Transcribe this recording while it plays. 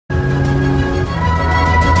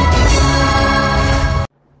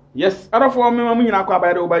Yes, other for me, Mamma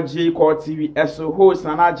by the Oba J Court TV, SO host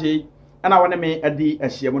Nana J, and I want to make a D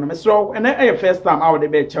as she want to so, and then first time out the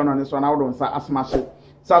bed channel on this one, I don't say as much.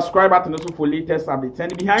 Subscribe button also for latest updates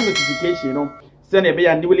and behind notification, you know, send a be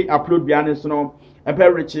and newly upload behind so no, a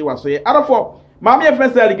very rich was so. Other for Mamma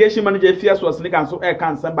first allegation manager Afia Schwarzenegger so I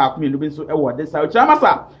can't send back me looking so award this out.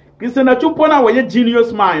 Chamasa, Christina Chupona were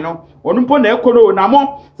genius mine, no, or Numpone Kono,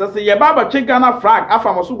 Namo, so say your Baba Chigana flag,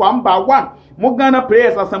 Afamasu 1 by 1. Mogana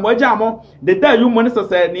players as some wajamo, the day you minister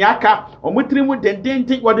said Niaka, or Mutrimu den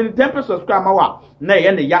think what the tempest of Scramawa, nay,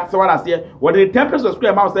 and the yak so I say, what the tempest of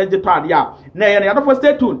Scramawa said the party, nay, and the other for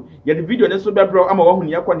stay tuned. Yet the video is so bad, bro. I'm a woman,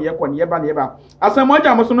 Yeba. As some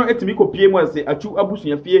wajamo so no etimico PM say, a true abuse in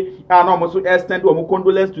your fear, and almost extend to a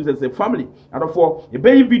condolence to the family. Out of four, a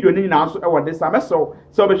baby video in answer our this summer so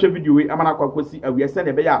special video, Amanako see a we send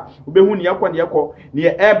a bear, Ubehun Yakon Yako,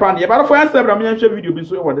 near Airban, Yaba for answer, but I'm video been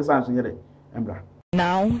so over the answer.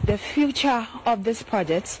 Now, the future of this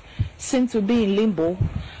project seems to be in limbo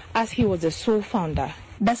as he was the sole founder.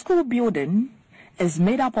 The school building is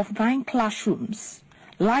made up of 9 classrooms,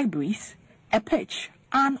 libraries, a pitch,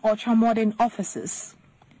 and ultra-modern offices.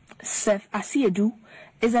 Seth Asiedu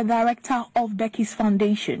is the director of Becky's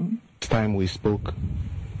Foundation. Last time we spoke,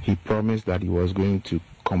 he promised that he was going to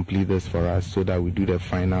complete this for us so that we do the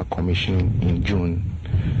final commissioning in June.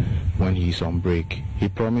 When he's on break, he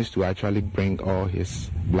promised to actually bring all his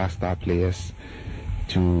Black Star players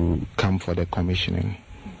to come for the commissioning,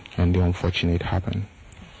 and the unfortunate happened.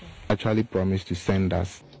 Actually promised to send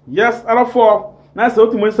us. Yes, other for now. So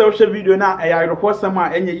to myself, share video now. I report some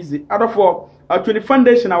any easy. Other for to the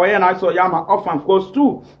foundation away and I saw Yama off and course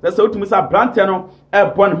too. That's how to Miss Brantano, a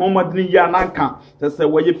born home of the year Nanka. That's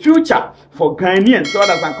where your future for Ghanaian. So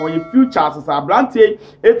that's your future as a Brante.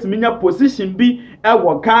 It's me a position be a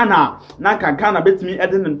Wakana. Nanka Ghana bet me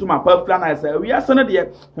adding into my perfect plan. I say, we are son of the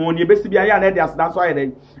when you best be a young lady as that's why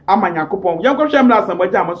then. I'm a coupon. Young Cosham last and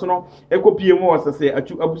what I'm so a copy more as I say a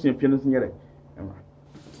 2 abus in feelings here.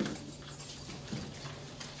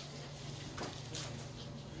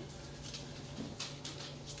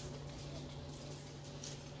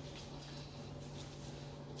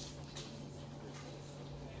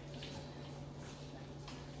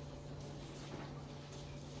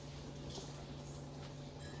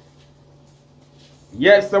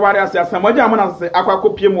 Yes, so what I say, some Jamana say, Aqua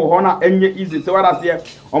Pimo Hona, and easy. So what I say,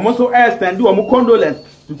 almost so asked and do a more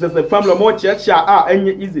condolence to the family more church, and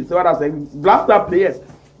easy. So what I say, blaster players,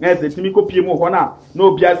 as a Timiko Pimo Hona,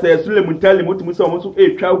 no Bia says, Sulemun tell him to almost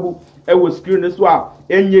a travel, I was screen as well,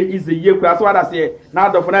 and easy year class. What I say, now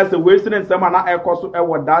the finance wasting and some I cost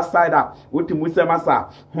to that side up with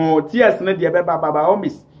Musamasa, who tears in the Baba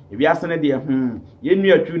Omis. If you are sending dear, you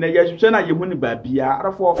knew a true nation, you wouldn't be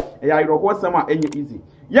a for a report some any easy.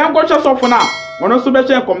 Young watchers of now, when also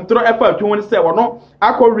better come through effort to want to say or no,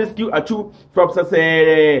 I could rescue a two from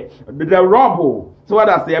say the robbo. So what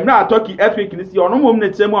I say, I'm not talking epic in this or no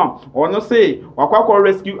moment, or no say, or quack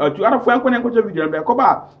rescue a two other Frank when I could video and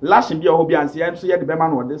Becoba, lashing be a hobby and see the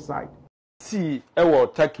Beman on this side. See,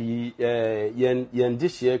 Taki, yen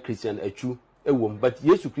this year Christian a true, a woman, but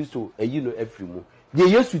yes, Christo, a you know every move.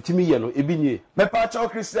 Yes, with me, no, ebinye. Me pacho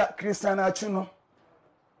Christian Achuno.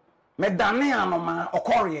 Me dane anoma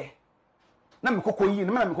okorie. Na me kokoyi,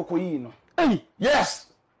 na me kokoyi no. Hey, yes.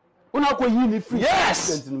 Una koyi ni free.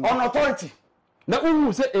 Yes. On authority. Na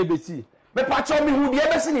unu say ABC. Me pacho me hu de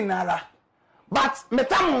ebesi ni nara. But me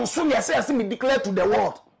tam so yes me declare to the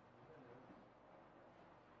world.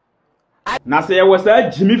 Na say was a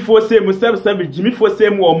Jimmy for say mu Jimmy for say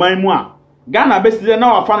mu o man mu a. Ghana basically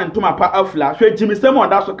now a fan into my pa afla. So Jimmy Samo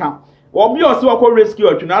that's what can. Or be also a rescue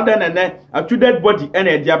or to another and a two dead body and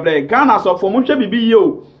a diable. Ghana so for Muncha be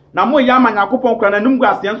you. Now more Yaman Yakupon can and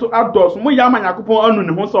Numgas and so outdoors, more Yaman Yakupon on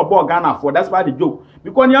the host of Ghana for that's why the joke.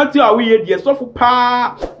 Because you tell we dear so for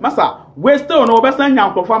pa Massa, West on Obersan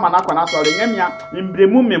Yan to farm and Aquana, Emia, in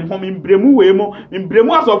Bremu, home in Bremu, Wemo, in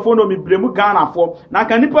Bremu as of phone, in Bremu Ghana for. Now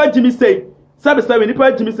can you Jimmy say? 7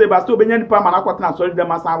 nipa Jimmy say but still be nipa man akwatena so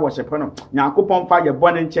dem asa worship no Nyankopon fa ye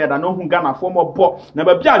born in cheddar no hu Ghana for mo bo na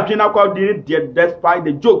ba bia adwena kwa di despite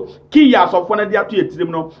the joke key as of one dey ato etirim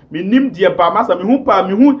no me nim die ba masa me hu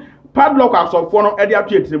padlock as of one e dey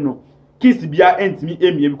ato etirim no kiss bia entimi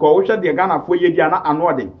emie because wo hwe de Ghana for ye dia na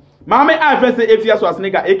anode maame Afia say Afia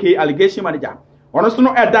Schwarzenegger aka allegation manager ono so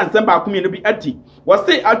no dance ba kumi no bi ati wo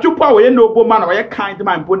say atwupa we no bo man we kind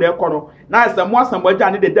man bo na ekono na asamo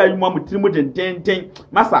aja ne de da yuma mutirimu den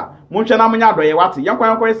masa monhwe na munya do ye wate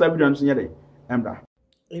yankwan sa video nso ye de emra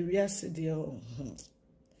ewiase de o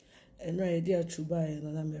enra ye de atwuba ye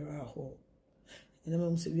na mera ho ena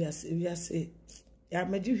mam se wiase ya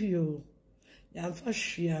medihio yamfa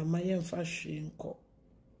hwea ma yemfa hwe nko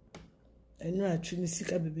enu atwe ni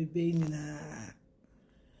sika bebebe nyina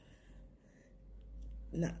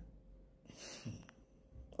na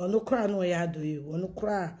ono kra no ya doye ono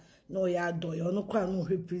kra no ya doye ono kra no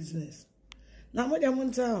hwe business na mo dem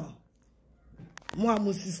nta mo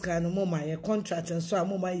amusiska no mo ma ye contract nso a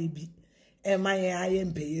mo ma ye bi e ma ye aye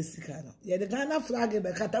mpeye sika no ye de Ghana flag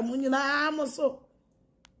be kata mo nyina mo so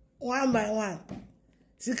one by one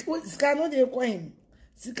sika no de coin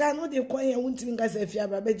sika no de coin e wuntimi nga se Afia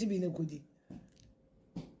bra beji bi ne kodi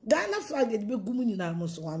Ghana flag de be gumu nyina mo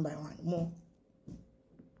so one by one mo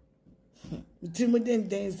Timo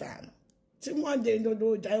den san. Timo den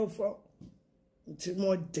do jail for.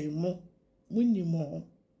 Timo den mo. Muni mo.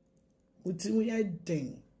 Utimo ya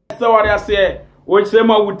den. So what I say, which say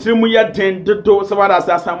mo utimo ya den do so what I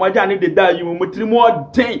say Samoja ni de da you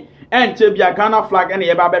mutimo den. And Chebia Ghana flag and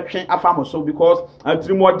Eba Between Afamo so because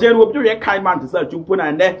Trimo Den will be a kind man to search to put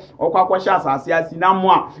and there or Quaquashas as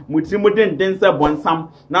Yasinamwa, Mutimudin Denser Bonsam,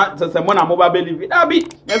 not to Samona Moba Belly. Abi,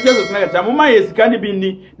 if you was negative, Mama is candy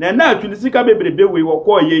bini, Nana to the Sika baby we will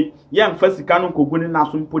call ye, young first Kanu Koguni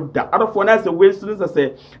Nasum put that out of one as a way students I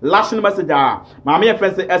say, lashing message, Mamma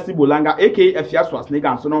Fencer Esibulanga, aka Afia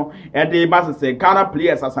Schwarzenegger, so no, and the master say Ghana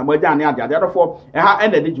players as Samoja and the other four, and how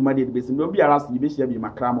ended you might be no be asked you be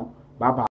Macramo. Bye bye.